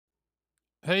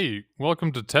Hey,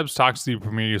 welcome to Tebs Talks, the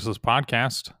Premier Useless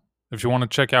podcast. If you want to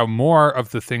check out more of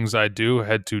the things I do,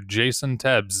 head to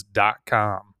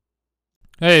jasontebs.com.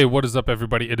 Hey, what is up,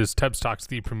 everybody? It is Tebs Talks,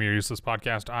 the Premier Useless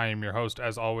podcast. I am your host,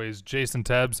 as always, Jason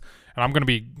Tebs, and I'm going to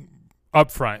be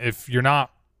upfront. If you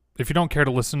don't care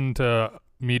to listen to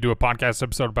me do a podcast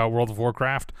episode about World of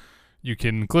Warcraft, you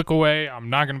can click away. I'm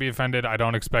not going to be offended. I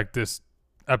don't expect this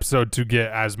episode to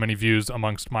get as many views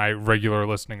amongst my regular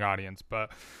listening audience, but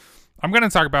I'm going to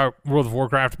talk about World of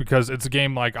Warcraft because it's a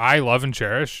game like I love and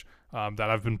cherish that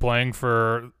I've been playing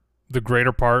for the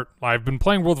greater part. I've been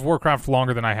playing World of Warcraft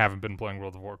longer than I haven't been playing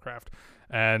World of Warcraft.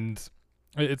 And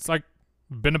it's like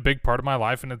been a big part of my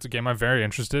life, and it's a game I'm very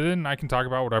interested in, and I can talk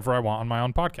about whatever I want on my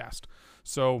own podcast.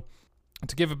 So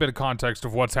to give a bit of context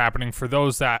of what's happening for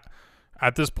those that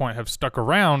at this point have stuck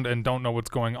around and don't know what's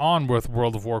going on with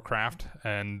World of Warcraft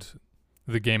and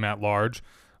the game at large,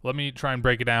 let me try and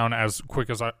break it down as quick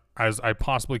as I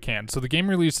possibly can. So the game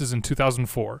releases in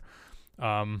 2004,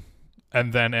 and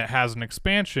then it has an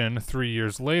expansion 3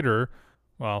 years later,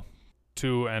 well,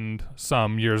 2 and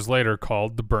some years later,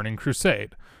 called The Burning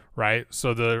Crusade, right?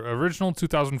 So the original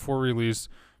 2004 release,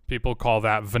 people call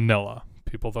that vanilla.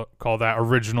 People call that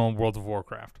original World of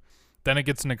Warcraft. Then it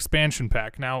gets an expansion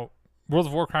pack. Now, World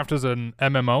of Warcraft is an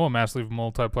MMO, a massively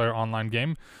multiplayer online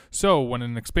game. So when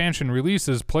an expansion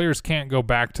releases, players can't go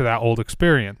back to that old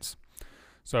experience.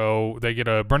 So they get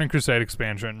a Burning Crusade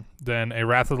expansion, then a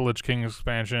Wrath of the Lich King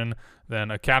expansion,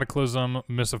 then a Cataclysm,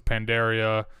 Mists of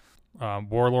Pandaria,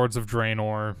 Warlords of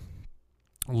Draenor,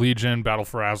 Legion, Battle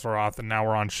for Azeroth, and now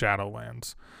we're on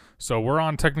Shadowlands. So we're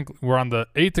on the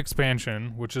 8th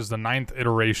expansion, which is the 9th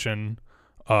iteration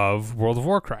of World of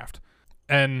Warcraft.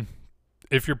 And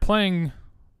if you're playing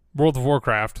World of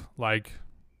Warcraft, like,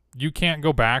 you can't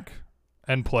go back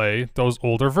and play those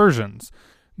older versions.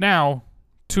 Now,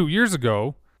 2 years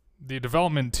ago, the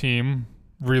development team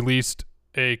released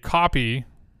a copy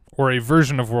or a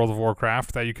version of World of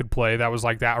Warcraft that you could play that was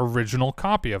like that original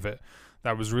copy of it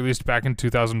that was released back in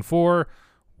 2004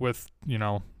 with,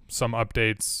 some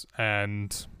updates,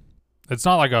 and it's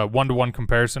not like a one-to-one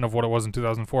comparison of what it was in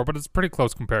 2004, but it's a pretty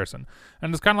close comparison.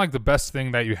 And it's kind of like the best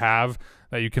thing that you have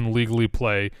that you can legally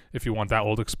play if you want that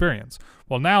old experience.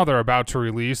 Well, now they're about to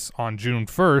release on June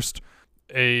 1st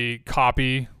a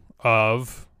copy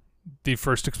of the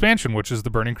first expansion, which is the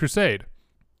Burning Crusade.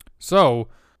 So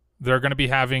they're going to be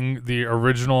having the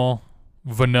original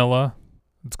vanilla.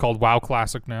 It's called WoW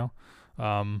Classic now.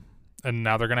 And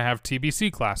now they're going to have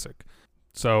TBC Classic.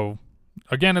 So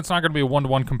again, it's not going to be a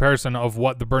one-to-one comparison of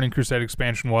what the Burning Crusade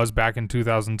expansion was back in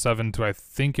 2007 to I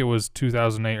think it was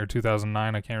 2008 or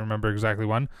 2009. I can't remember exactly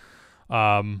when.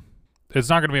 It's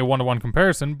not going to be a one-to-one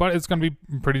comparison, but it's going to be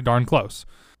pretty darn close.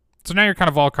 So now you're kind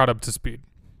of all caught up to speed.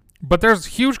 But there's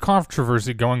huge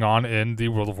controversy going on in the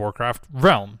World of Warcraft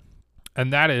realm.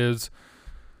 And that is,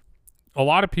 a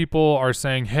lot of people are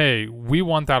saying, hey, we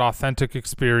want that authentic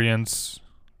experience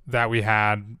that we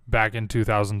had back in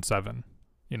 2007.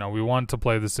 We want to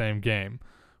play the same game.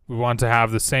 We want to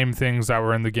have the same things that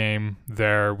were in the game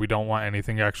there. We don't want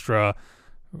anything extra.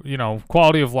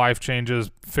 Quality of life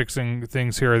changes, fixing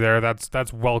things here or there,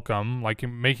 that's welcome. Like,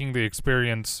 making the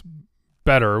experience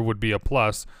better would be a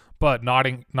plus, but not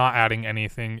adding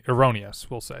anything erroneous,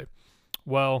 we'll say.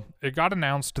 Well, it got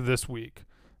announced this week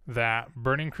that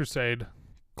Burning Crusade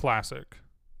Classic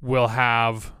will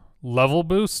have level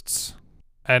boosts,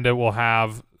 and it will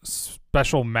have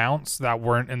special mounts that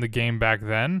weren't in the game back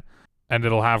then, and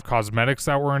it'll have cosmetics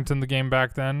that weren't in the game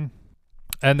back then,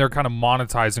 and they're kind of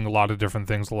monetizing a lot of different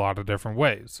things a lot of different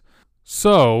ways.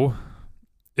 So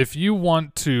if you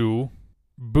want to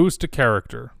boost a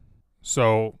character,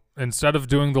 so instead of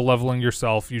doing the leveling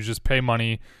yourself, you just pay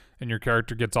money and your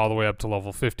character gets all the way up to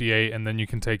level 58, and then you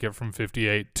can take it from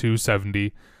 58 to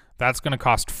 70. That's going to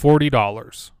cost $40.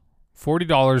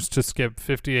 $40 to skip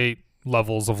 58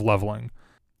 levels of leveling.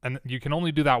 And you can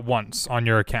only do that once on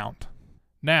your account.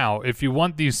 Now, if you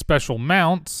want these special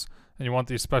mounts and you want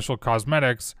these special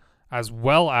cosmetics, as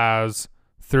well as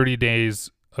 30 days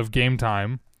of game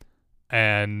time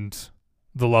and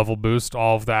the level boost,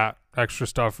 all of that extra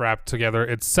stuff wrapped together,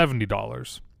 it's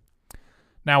 $70.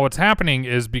 Now, what's happening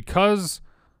is, because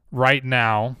right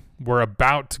now we're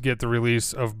about to get the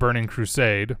release of Burning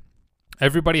Crusade,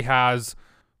 everybody has,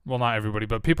 well, not everybody,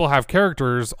 but people have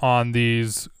characters on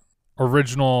these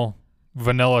original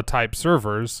vanilla type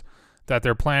servers that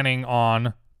they're planning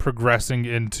on progressing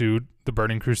into the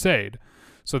Burning Crusade.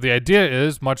 So the idea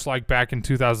is, much like back in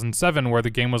 2007 where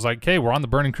the game was like, okay, we're on the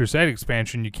Burning Crusade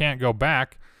expansion, you can't go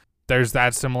back. There's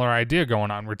that similar idea going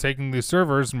on. We're taking these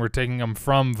servers and we're taking them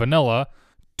from vanilla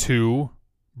to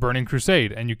Burning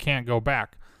Crusade, and you can't go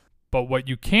back. But what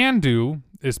you can do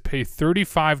is pay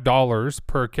 $35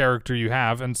 per character you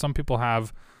have, and some people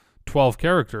have 12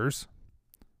 characters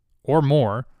or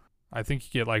more. I think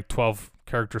you get like 12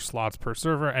 character slots per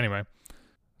server. Anyway,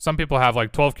 some people have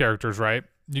like 12 characters, right?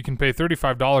 You can pay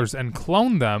 $35 and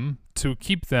clone them to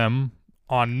keep them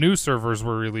on new servers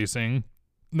we're releasing.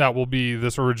 That will be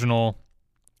this original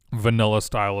vanilla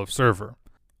style of server.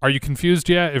 Are you confused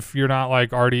yet if you're not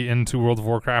like already into World of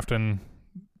Warcraft and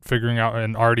figuring out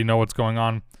and already know what's going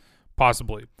on?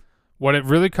 Possibly. What it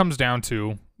really comes down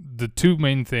to, the two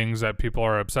main things that people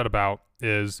are upset about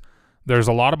is there's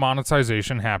a lot of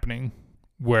monetization happening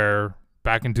where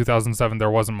back in 2007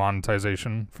 there wasn't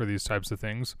monetization for these types of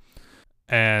things.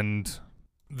 And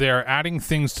they're adding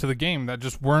things to the game that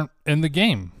just weren't in the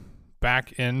game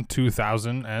back in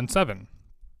 2007.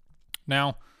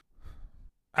 Now,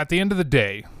 at the end of the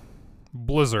day,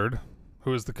 Blizzard,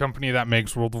 who is the company that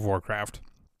makes World of Warcraft,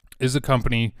 is a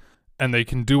company and they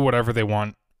can do whatever they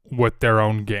want with their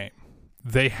own game.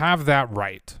 They have that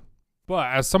right. But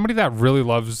as somebody that really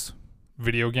loves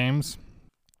video games,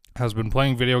 has been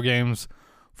playing video games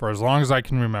for as long as I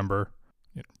can remember,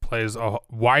 plays a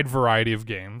wide variety of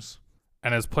games,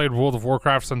 and has played World of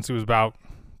Warcraft since he was about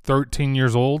 13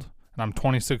 years old, and I'm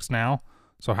 26 now.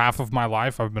 So half of my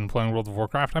life I've been playing World of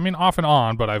Warcraft. I mean, off and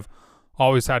on, but I've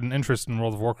always had an interest in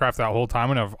World of Warcraft that whole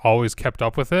time, and I've always kept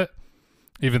up with it,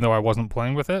 even though I wasn't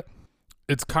playing with it.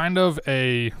 It's kind of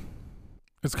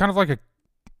like a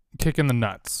kick in the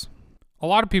nuts. A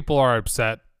lot of people are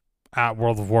upset at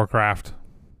World of Warcraft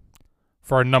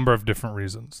for a number of different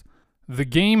reasons. The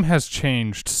game has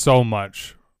changed so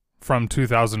much from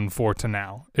 2004 to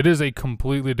now. It is a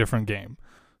completely different game.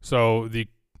 So the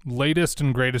latest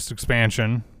and greatest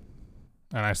expansion,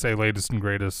 and I say latest and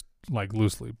greatest like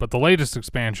loosely, but the latest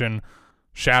expansion,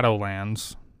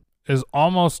 Shadowlands, is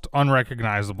almost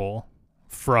unrecognizable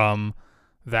from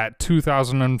that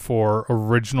 2004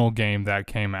 original game that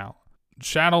came out.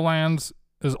 Shadowlands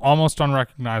is almost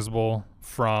unrecognizable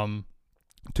from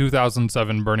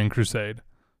 2007 Burning Crusade.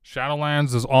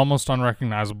 Shadowlands is almost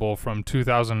unrecognizable from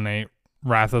 2008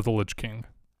 Wrath of the Lich King.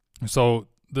 So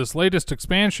this latest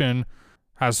expansion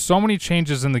has so many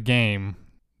changes in the game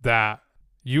that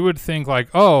you would think like,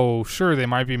 oh, sure, they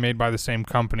might be made by the same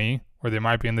company or they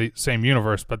might be in the same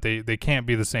universe, but they can't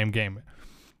be the same game.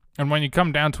 And when you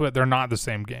come down to it, they're not the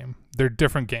same game. They're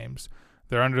different games.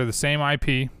 They're under the same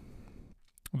IP.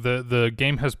 The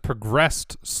game has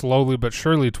progressed slowly but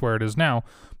surely to where it is now,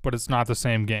 but it's not the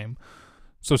same game.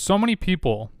 So many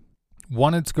people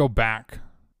wanted to go back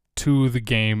to the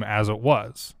game as it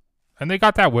was. And they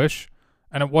got that wish,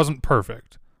 and it wasn't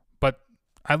perfect. But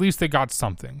at least they got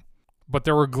something. But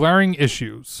there were glaring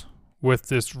issues with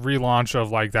this relaunch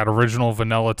of like that original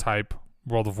vanilla type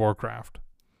World of Warcraft.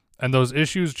 And those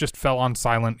issues just fell on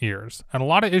silent ears. And a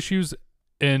lot of issues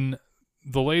in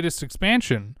the latest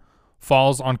expansion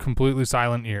falls on completely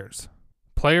silent ears.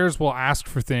 Players will ask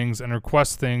for things and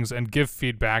request things and give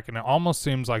feedback, and it almost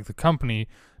seems like the company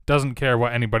doesn't care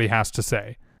what anybody has to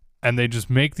say. And they just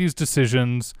make these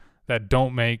decisions that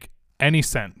don't make any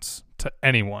sense to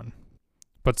anyone,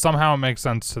 but somehow it makes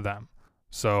sense to them.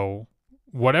 So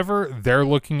whatever they're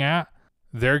looking at,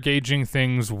 they're gauging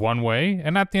things one way,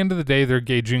 and at the end of the day, they're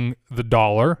gauging the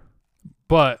dollar,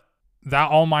 but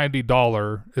that almighty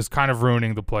dollar is kind of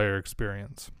ruining the player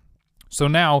experience. So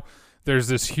now there's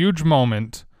this huge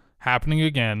moment happening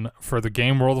again for the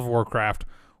game World of Warcraft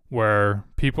where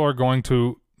people are going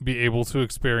to be able to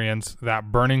experience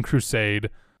that Burning Crusade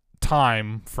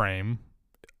time frame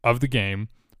of the game.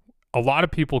 A lot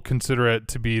of people consider it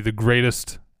to be the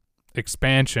greatest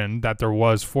expansion that there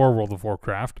was for World of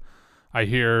Warcraft. I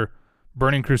hear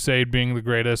Burning Crusade being the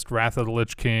greatest, Wrath of the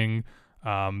Lich King,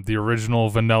 the original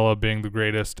vanilla being the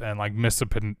greatest, and like Mists of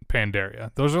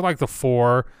Pandaria. Those are like the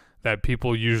four that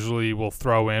people usually will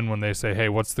throw in when they say, hey,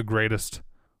 what's the greatest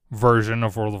version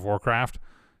of World of Warcraft?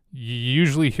 You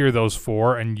usually hear those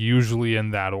four, and usually in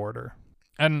that order.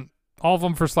 And all of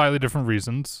them for slightly different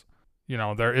reasons. You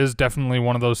know, there is definitely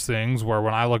one of those things where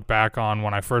when I look back on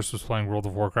when I first was playing World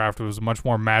of Warcraft, it was a much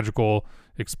more magical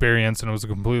experience, and it was a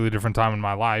completely different time in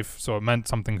my life, so it meant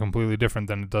something completely different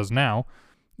than it does now.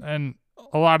 And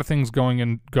a lot of things go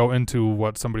into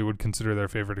what somebody would consider their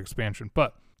favorite expansion.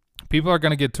 But people are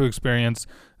going to get to experience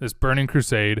this Burning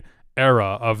Crusade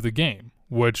era of the game,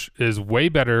 which is way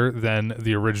better than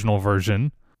the original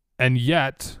version. And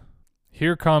yet,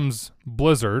 here comes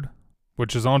Blizzard,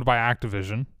 which is owned by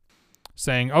Activision,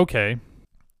 saying, okay,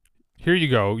 here you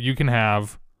go. You can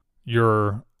have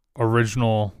your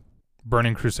original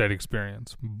Burning Crusade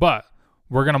experience, but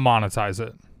we're going to monetize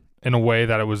it. in a way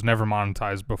that it was never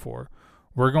monetized before.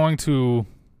 We're going to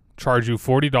charge you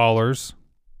 $40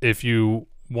 if you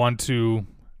want to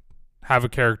have a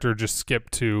character just skip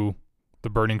to the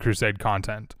Burning Crusade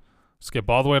content. Skip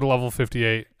all the way to level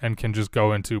 58 and can just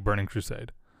go into Burning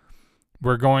Crusade.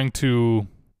 We're going to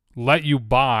let you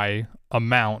buy a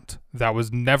mount that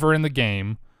was never in the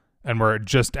game, and we're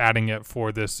just adding it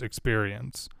for this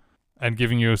experience and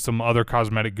giving you some other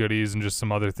cosmetic goodies and just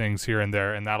some other things here and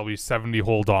there, and that'll be $70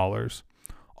 whole.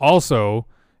 Also,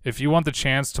 if you want the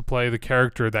chance to play the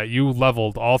character that you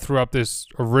leveled all throughout this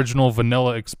original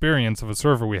vanilla experience of a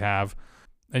server we have,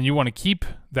 and you want to keep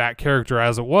that character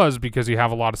as it was because you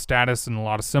have a lot of status and a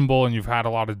lot of symbol and you've had a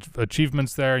lot of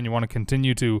achievements there and you want to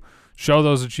continue to show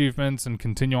those achievements and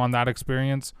continue on that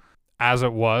experience as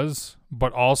it was,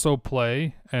 but also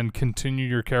play and continue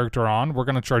your character on, we're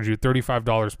going to charge you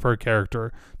 $35 per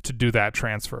character to do that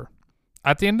transfer.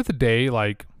 At the end of the day,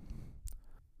 like,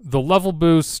 the level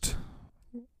boost,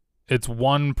 it's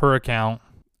one per account,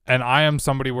 and I am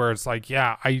somebody where it's like,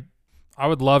 yeah, I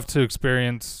would love to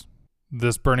experience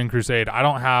this Burning Crusade. I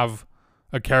don't have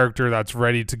a character that's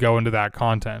ready to go into that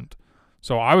content.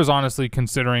 So I was honestly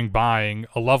considering buying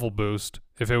a level boost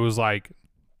if it was like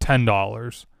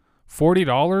 $10.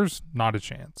 $40? Not a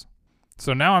chance.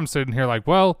 So now I'm sitting here like,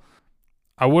 well,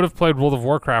 I would have played World of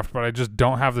Warcraft, but I just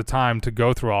don't have the time to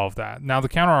go through all of that. Now the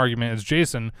counter argument is,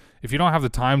 Jason, if you don't have the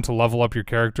time to level up your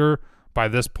character by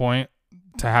this point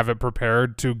to have it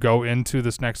prepared to go into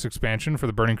this next expansion for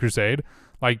the Burning Crusade,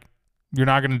 like, you're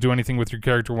not going to do anything with your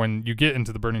character when you get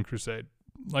into the Burning Crusade.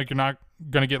 Like, you're not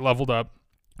going to get leveled up.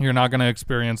 You're not going to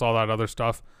experience all that other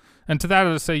stuff. And to that,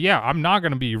 I say, yeah, I'm not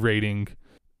going to be raiding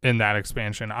in that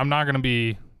expansion. I'm not going to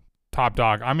be top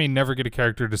dog. I may never get a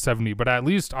character to 70, but at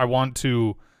least I want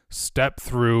to step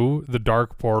through the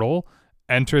Dark Portal,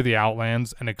 enter the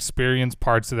Outlands, and experience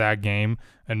parts of that game,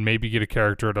 and maybe get a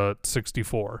character to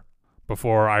 64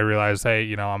 before I realize, hey,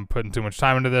 you know, I'm putting too much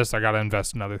time into this. I got to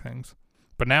invest in other things.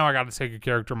 But now I got to take a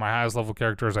character. My highest level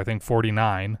character is, I think,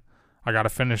 49. I got to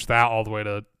finish that all the way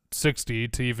to 60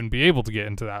 to even be able to get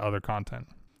into that other content.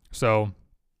 So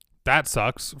that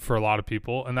sucks for a lot of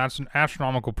people, and that's an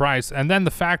astronomical price. And then the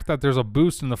fact that there's a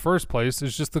boost in the first place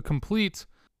is just the complete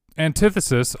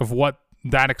antithesis of what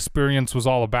that experience was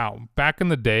all about. Back in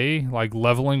the day, like,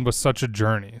 leveling was such a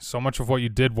journey. So much of what you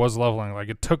did was leveling. Like,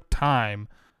 it took time.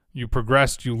 You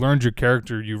progressed, you learned your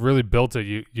character, you really built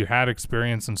it, you had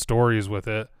experience and stories with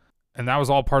it, and that was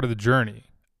all part of the journey.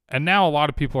 And now a lot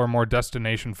of people are more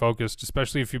destination focused,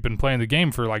 especially if you've been playing the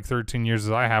game for like 13 years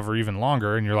as I have, or even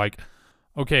longer, and you're like,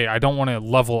 okay, I don't want to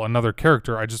level another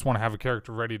character, I just want to have a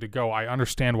character ready to go. I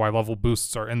understand why level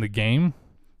boosts are in the game,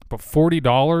 but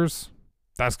 $40,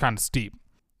 that's kind of steep.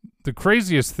 The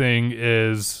craziest thing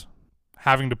is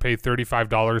having to pay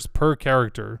 $35 per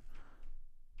character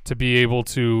to be able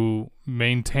to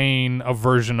maintain a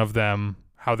version of them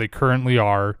how they currently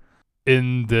are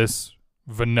in this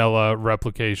vanilla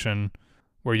replication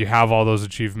where you have all those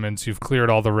achievements, you've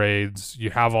cleared all the raids, you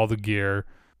have all the gear,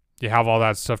 you have all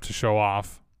that stuff to show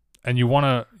off, and you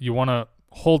want to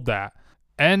hold that.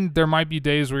 And there might be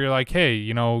days where you're like, hey,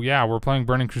 you know, yeah, we're playing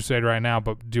Burning Crusade right now,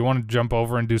 but do you want to jump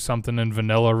over and do something in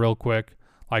vanilla real quick?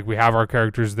 Like, we have our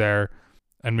characters there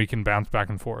and we can bounce back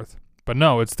and forth. But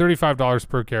no, it's $35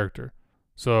 per character.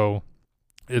 So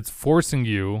it's forcing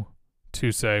you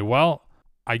to say, well,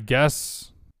 I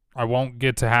guess I won't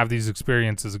get to have these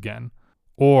experiences again.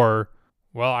 Or,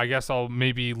 well, I guess I'll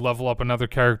maybe level up another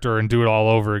character and do it all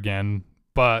over again.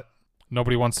 But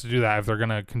nobody wants to do that if they're going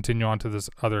to continue on to this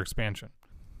other expansion.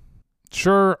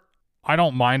 Sure, I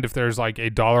don't mind if there's like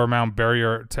a dollar amount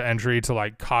barrier to entry to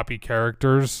like copy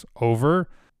characters over,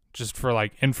 just for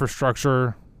like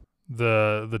infrastructure,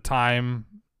 the time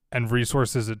and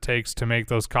resources it takes to make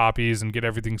those copies and get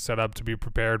everything set up to be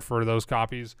prepared for those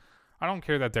copies. I don't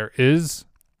care that there is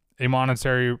a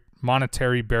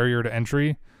monetary barrier to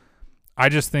entry. I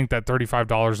just think that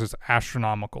 $35 is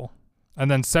astronomical. And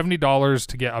then $70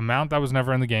 to get a mount that was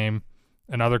never in the game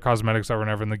and other cosmetics that were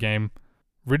never in the game.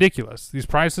 Ridiculous. These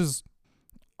prices,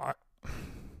 a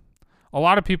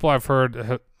lot of people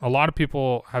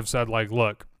have said, like,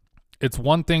 look, it's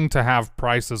one thing to have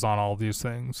prices on all these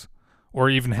things or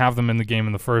even have them in the game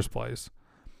in the first place.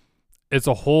 It's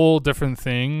a whole different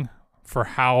thing for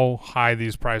how high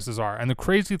these prices are. And the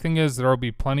crazy thing is there will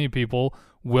be plenty of people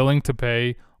willing to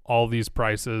pay all these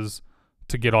prices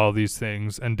to get all these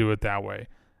things and do it that way.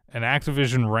 And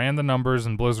Activision ran the numbers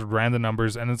and Blizzard ran the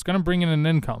numbers, and it's going to bring in an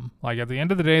income. Like, at the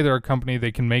end of the day, they're a company.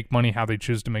 They can make money how they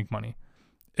choose to make money.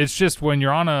 It's just when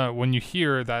you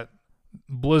hear that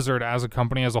Blizzard as a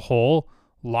company as a whole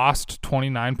lost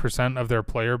 29% of their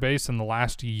player base in the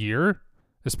last year,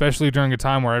 especially during a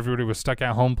time where everybody was stuck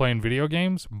at home playing video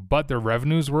games, but their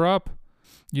revenues were up.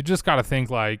 You just got to think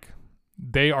like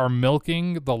they are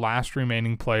milking the last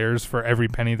remaining players for every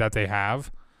penny that they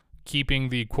have, keeping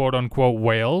the quote-unquote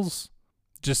whales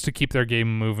just to keep their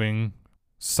game moving,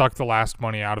 suck the last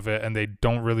money out of it, and they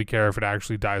don't really care if it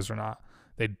actually dies or not.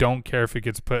 They don't care if it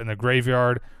gets put in a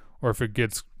graveyard or if it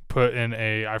gets put in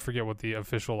a, I forget what the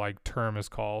official like term is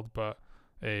called, but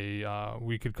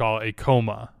we could call it a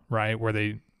coma, right? Where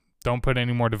they don't put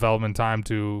any more development time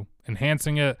to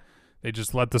enhancing it. They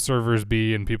just let the servers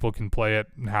be and people can play it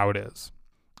how it is.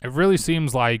 It really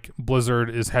seems like Blizzard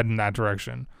is heading that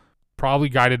direction, probably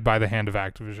guided by the hand of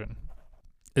Activision.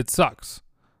 It sucks.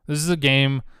 This is a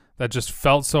game that just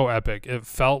felt so epic. It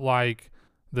felt like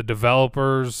the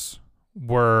developers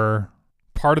were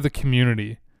part of the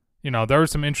community. You know, there were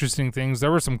some interesting things.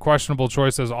 There were some questionable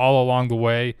choices all along the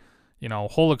way. You know,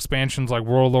 whole expansions like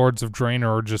Warlords of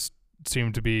Draenor just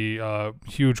seemed to be a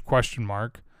huge question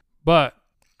mark. But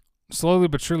slowly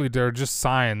but surely, there are just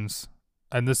signs,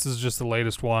 and this is just the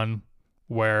latest one,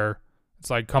 where it's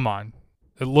like, come on.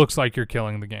 It looks like you're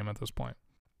killing the game at this point.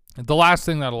 The last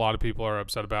thing that a lot of people are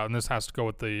upset about, and this has to go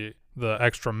with the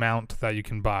extra mount that you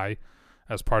can buy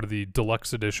as part of the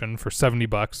deluxe edition for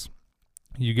 $70.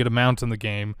 You get a mount in the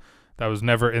game that was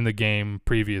never in the game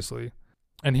previously.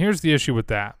 And here's the issue with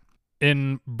that.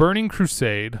 In Burning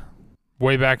Crusade,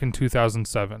 way back in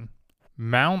 2007,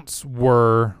 mounts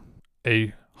were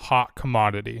a hot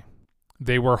commodity.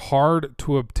 They were hard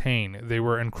to obtain. They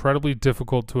were incredibly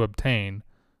difficult to obtain.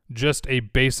 Just a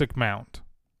basic mount.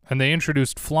 And they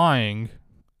introduced flying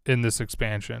in this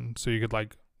expansion. So you could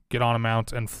like get on a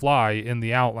mount and fly in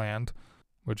the Outland,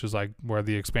 which is like where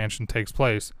the expansion takes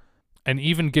place. And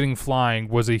even getting flying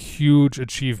was a huge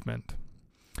achievement.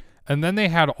 And then they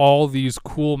had all these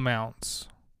cool mounts,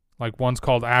 like one's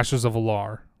called Ashes of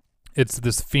Alar. It's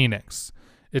this phoenix.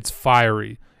 It's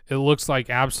fiery. It looks like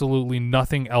absolutely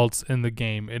nothing else in the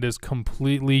game. It is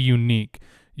completely unique.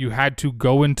 You had to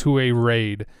go into a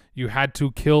raid. You had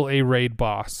to kill a raid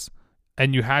boss.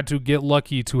 And you had to get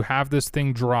lucky to have this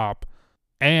thing drop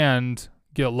and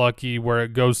get lucky where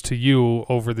it goes to you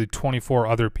over the 24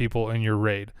 other people in your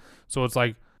raid. So it's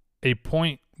like a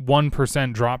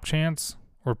 0.1% drop chance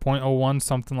or 0.01,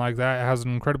 something like that. It has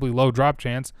an incredibly low drop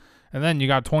chance. And then you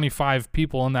got 25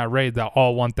 people in that raid that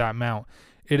all want that mount.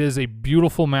 It is a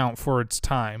beautiful mount for its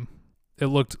time. It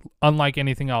looked unlike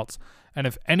anything else. And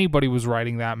if anybody was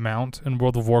riding that mount in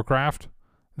World of Warcraft,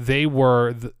 they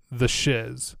were the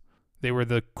shiz. They were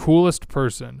the coolest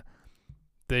person.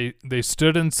 They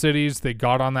stood in cities, they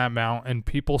got on that mount, and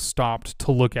people stopped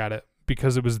to look at it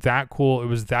because it was that cool, it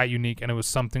was that unique, and it was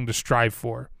something to strive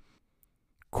for.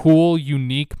 Cool,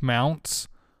 unique mounts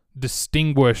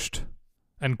distinguished,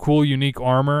 and cool, unique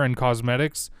armor and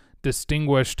cosmetics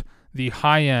distinguished the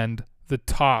high-end, the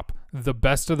top, the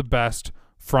best of the best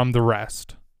from the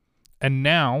rest. And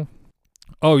now,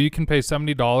 oh, you can pay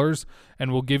 $70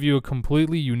 and we'll give you a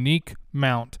completely unique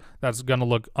mount that's going to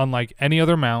look unlike any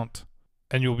other mount,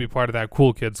 and you'll be part of that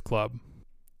cool kids club.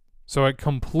 So it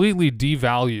completely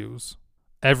devalues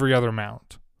every other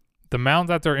mount. The mount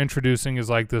that they're introducing is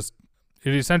like this,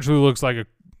 it essentially looks like a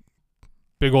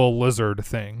big old lizard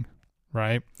thing,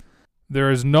 right?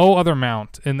 There is no other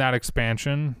mount in that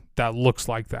expansion that looks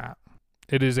like that.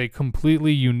 It is a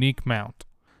completely unique mount.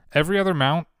 Every other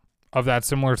mount of that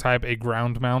similar type, a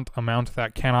ground mount, a mount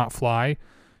that cannot fly,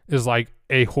 is like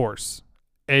a horse,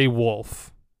 a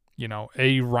wolf, you know,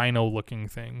 a rhino-looking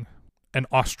thing, an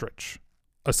ostrich,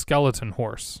 a skeleton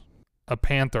horse, a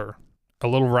panther, a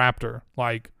little raptor,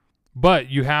 like, but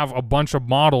you have a bunch of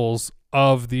models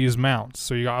of these mounts.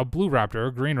 So you got a blue raptor,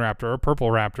 a green raptor, a purple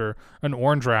raptor, an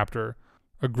orange raptor,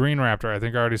 a green raptor. I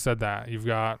think I already said that. You've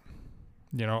got,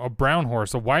 you know, a brown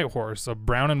horse, a white horse, a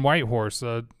brown and white horse,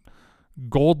 a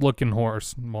gold-looking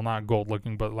horse. Well, not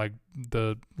gold-looking, but like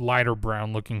the lighter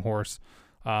brown-looking horse.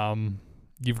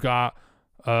 You've got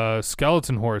a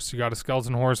skeleton horse. You got a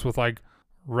skeleton horse with like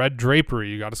red drapery.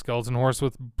 You got a skeleton horse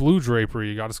with blue drapery.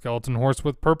 You got a skeleton horse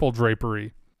with purple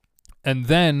drapery. And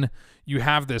then you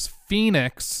have this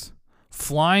phoenix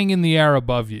flying in the air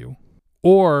above you.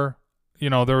 Or, you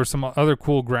know, there were some other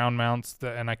cool ground mounts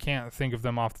that, and I can't think of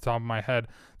them off the top of my head.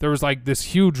 There was like this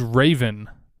huge raven.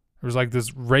 There was like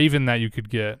this raven that you could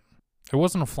get. It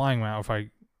wasn't a flying mount.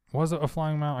 Was it a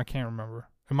flying mount? I can't remember.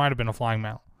 It might have been a flying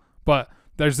mount. But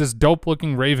there's this dope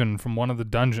looking raven from one of the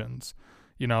dungeons.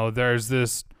 You know, there's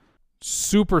this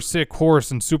super sick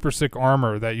horse and super sick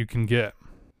armor that you can get.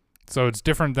 So it's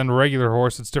different than a regular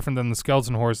horse. It's different than the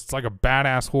skeleton horse. It's like a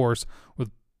badass horse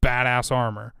with badass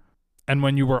armor. And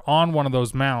when you were on one of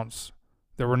those mounts,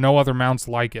 there were no other mounts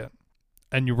like it,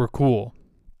 and you were cool.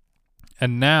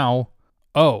 And now,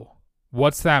 oh,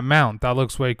 what's that mount? That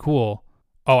looks way cool.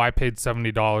 Oh, I paid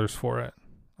 $70 for it.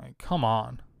 Like, come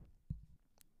on.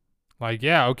 Like,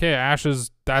 yeah, okay,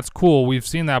 Ashes, that's cool. We've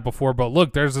seen that before, but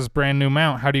look, there's this brand new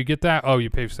mount. How do you get that? Oh, you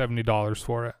pay $70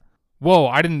 for it. Whoa,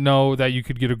 I didn't know that you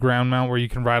could get a ground mount where you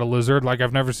can ride a lizard. Like,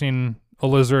 I've never seen a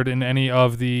lizard in any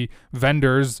of the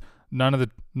vendors. None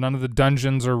of the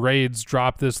dungeons or raids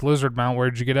drop this lizard mount. Where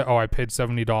did you get it? Oh, I paid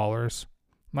 $70.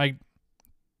 Like,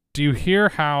 do you hear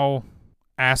how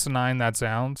asinine that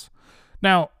sounds?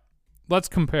 Now, let's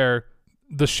compare.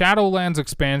 The Shadowlands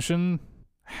expansion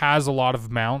has a lot of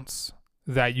mounts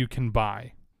that you can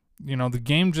buy. You know, the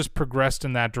game just progressed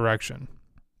in that direction.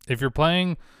 If you're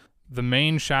playing the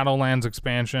main Shadowlands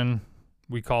expansion,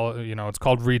 we call it, it's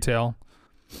called retail.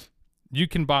 You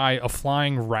can buy a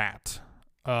flying rat.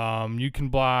 You can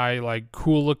buy like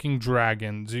cool looking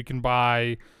dragons. You can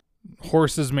buy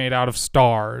horses made out of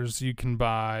stars. You can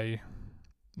buy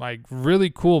like really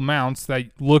cool mounts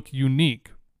that look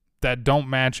unique, that don't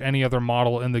match any other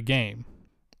model in the game,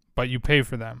 but you pay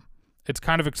for them. It's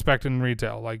kind of expected in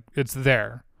retail. Like, it's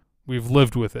there. We've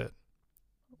lived with it.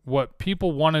 What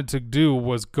people wanted to do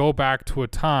was go back to a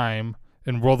time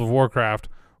in World of Warcraft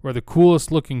where the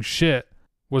coolest looking shit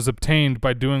was obtained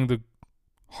by doing the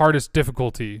hardest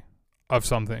difficulty of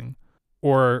something,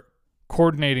 or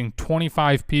coordinating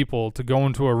 25 people to go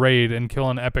into a raid and kill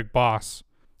an epic boss,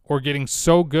 or getting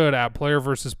so good at player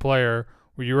versus player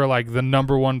where you were like the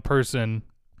number one person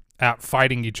at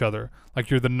fighting each other, like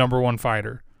you're the number one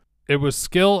fighter. It was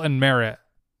skill and merit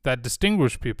that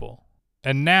distinguished people.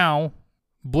 And now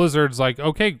Blizzard's like,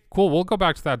 okay, cool, we'll go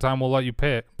back to that time, we'll let you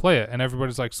play it. And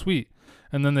everybody's like, sweet.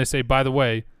 And then they say, by the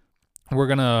way, we're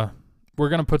gonna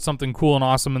put something cool and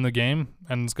awesome in the game,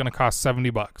 and it's gonna cost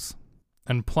 $70.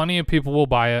 And plenty of people will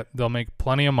buy it. They'll make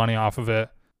plenty of money off of it.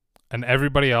 And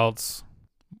everybody else,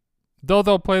 though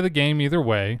they'll play the game either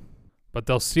way, but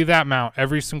they'll see that mount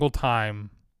every single time,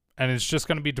 and it's just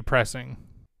gonna be depressing,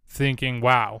 thinking,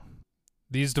 wow,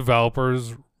 these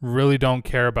developers really don't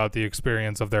care about the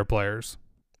experience of their players.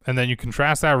 And then you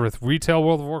contrast that with retail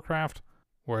World of Warcraft,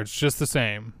 where it's just the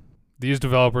same. These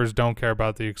developers don't care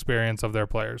about the experience of their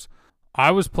players. I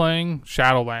was playing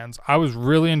Shadowlands. I was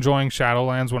really enjoying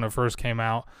Shadowlands when it first came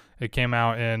out. It came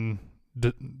out in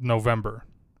November,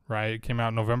 right? It came out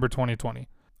in November 2020.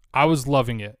 I was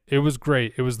loving it. It was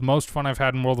great. It was the most fun I've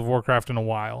had in World of Warcraft in a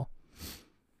while.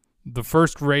 The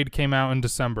first raid came out in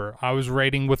December. I was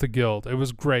raiding with a guild. It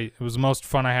was great. It was the most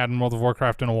fun I had in World of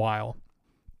Warcraft in a while.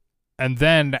 And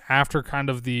then after kind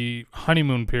of the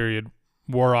honeymoon period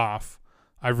wore off,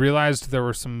 I realized there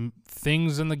were some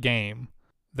things in the game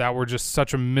that were just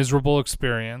such a miserable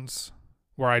experience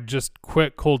where I just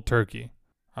quit cold turkey.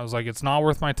 I was like, it's not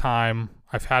worth my time.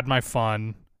 I've had my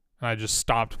fun, and I just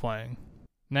stopped playing.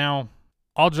 Now,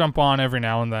 I'll jump on every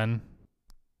now and then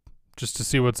just to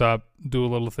see what's up, do a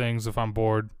little things if I'm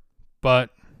bored.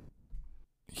 But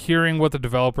hearing what the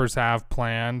developers have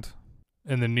planned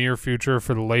in the near future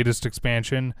for the latest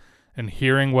expansion, and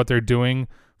hearing what they're doing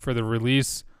for the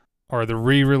release or the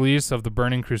re-release of the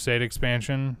Burning Crusade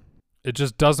expansion, it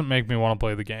just doesn't make me want to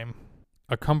play the game.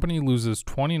 A company loses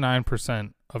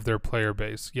 29% of their player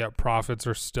base, yet profits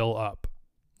are still up.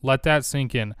 Let that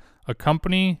sink in. A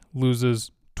company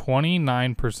loses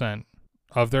 29%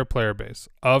 of their player base,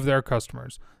 of their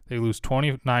customers. They lose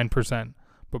 29%,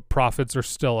 but profits are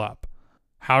still up.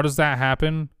 How does that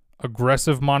happen?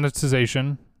 Aggressive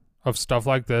monetization of stuff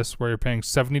like this, where you're paying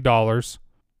 $70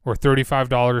 or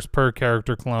 $35 per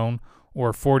character clone,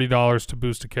 or $40 to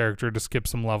boost a character to skip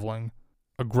some leveling.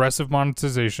 Aggressive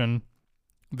monetization.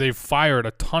 They've fired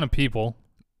a ton of people.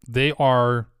 They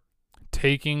are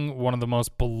taking one of the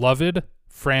most beloved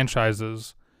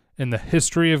franchises in the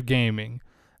history of gaming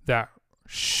that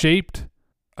shaped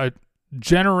a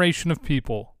generation of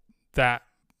people, that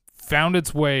found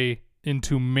its way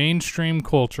into mainstream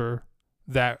culture,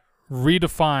 that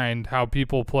redefined how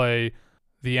people play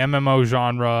the MMO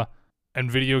genre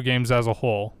and video games as a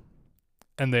whole.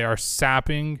 And they are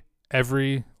sapping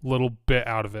every little bit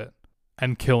out of it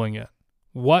and killing it.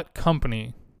 What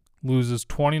company loses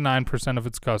 29% of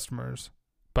its customers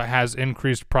but has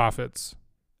increased profits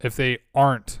if they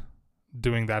aren't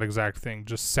doing that exact thing,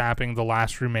 just sapping the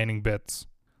last remaining bits?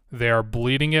 They are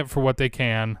bleeding it for what they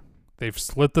can. They've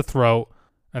slit the throat,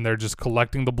 and they're just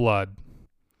collecting the blood.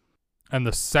 And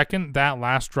the second that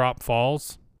last drop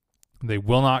falls, they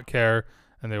will not care,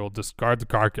 and they will discard the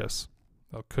carcass.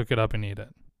 They'll cook it up and eat it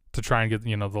to try and get,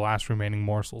 the last remaining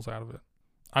morsels out of it.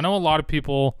 I know a lot of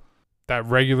people that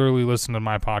regularly listen to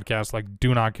my podcast like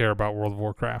do not care about World of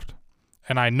Warcraft.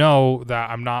 And I know that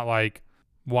I'm not like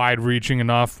wide reaching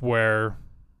enough where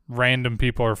random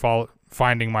people are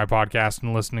finding my podcast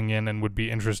and listening in and would be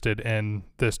interested in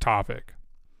this topic.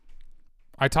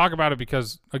 I talk about it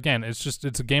because, again, it's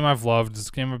a game I've loved. It's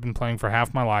a game I've been playing for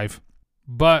half my life.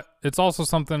 But it's also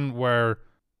something where,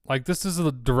 like, this is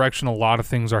the direction a lot of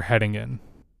things are heading in,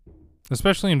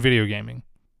 especially in video gaming,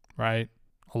 right?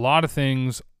 A lot of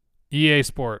things, EA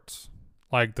Sports,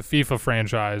 like the FIFA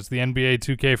franchise, the NBA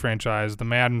 2K franchise, the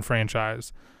Madden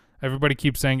franchise. Everybody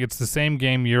keeps saying it's the same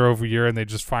game year over year, and they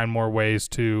just find more ways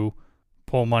to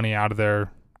pull money out of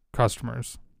their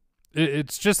customers.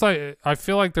 It's just like, I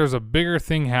feel like there's a bigger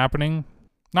thing happening.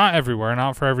 Not everywhere,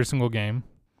 not for every single game.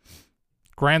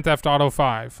 Grand Theft Auto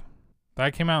 5.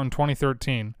 That came out in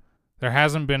 2013. There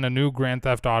hasn't been a new Grand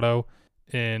Theft Auto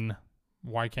in,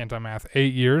 why can't I math,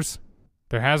 8 years.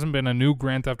 There hasn't been a new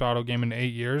Grand Theft Auto game in 8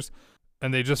 years.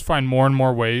 And they just find more and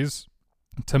more ways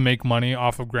to make money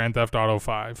off of Grand Theft Auto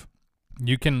 5.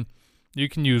 You can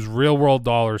use real world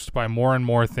dollars to buy more and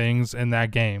more things in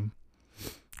that game.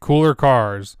 Cooler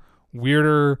cars,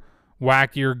 weirder,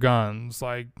 wackier guns.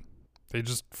 Like, they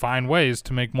just find ways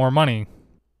to make more money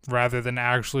rather than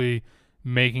actually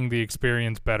making the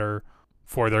experience better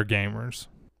for their gamers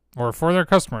or for their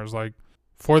customers, like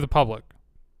for the public,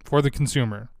 for the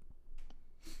consumer.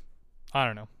 I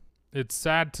don't know. It's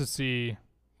sad to see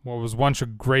what was once a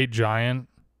great giant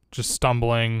just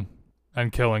stumbling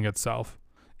and killing itself.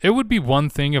 It would be one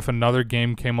thing if another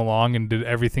game came along and did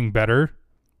everything better.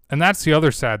 And that's the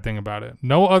other sad thing about it.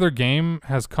 No other game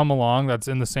has come along that's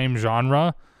in the same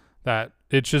genre that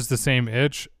itches the same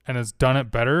itch and has done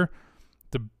it better.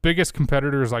 The biggest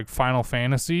competitor is like Final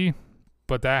Fantasy,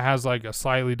 but that has like a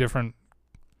slightly different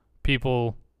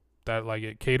people that like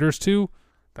it caters to,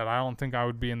 that I don't think I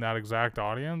would be in that exact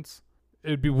audience.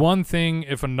 It'd be one thing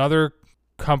if another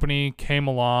company came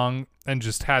along and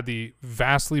just had the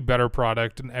vastly better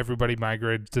product and everybody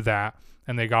migrated to that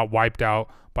and they got wiped out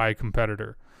by a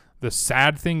competitor. The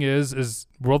sad thing is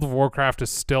World of Warcraft is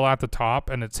still at the top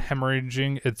and it's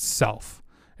hemorrhaging itself.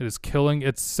 It is killing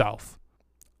itself.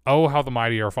 Oh, how the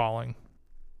mighty are falling.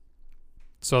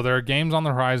 So there are games on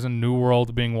the horizon, New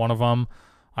World being one of them.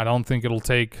 I don't think it'll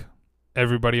take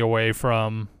everybody away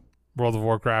from World of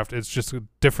Warcraft. It's just a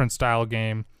different style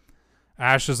game.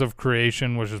 Ashes of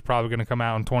Creation, which is probably going to come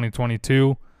out in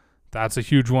 2022. That's a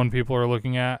huge one people are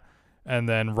looking at. And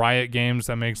then Riot Games,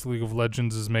 that makes League of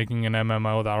Legends, is making an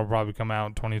MMO that'll probably come out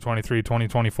in 2023,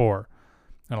 2024.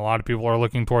 And a lot of people are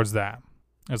looking towards that.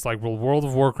 It's like, will World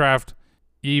of Warcraft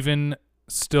even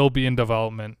still be in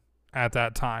development at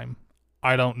that time?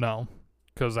 I don't know.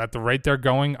 Because at the rate they're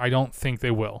going, I don't think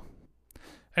they will.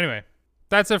 Anyway,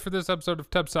 that's it for this episode of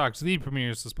Tebs Talks, the premier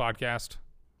useless podcast.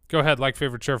 Go ahead, like,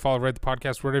 favorite, share, follow, rate the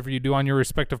podcast, whatever you do on your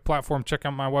respective platform. Check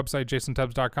out my website,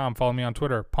 jasontebs.com. Follow me on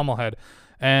Twitter, Pummelhead,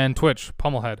 and Twitch,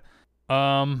 Pummelhead.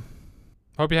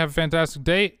 Hope you have a fantastic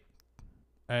day,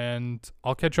 and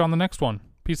I'll catch you on the next one.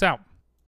 Peace out.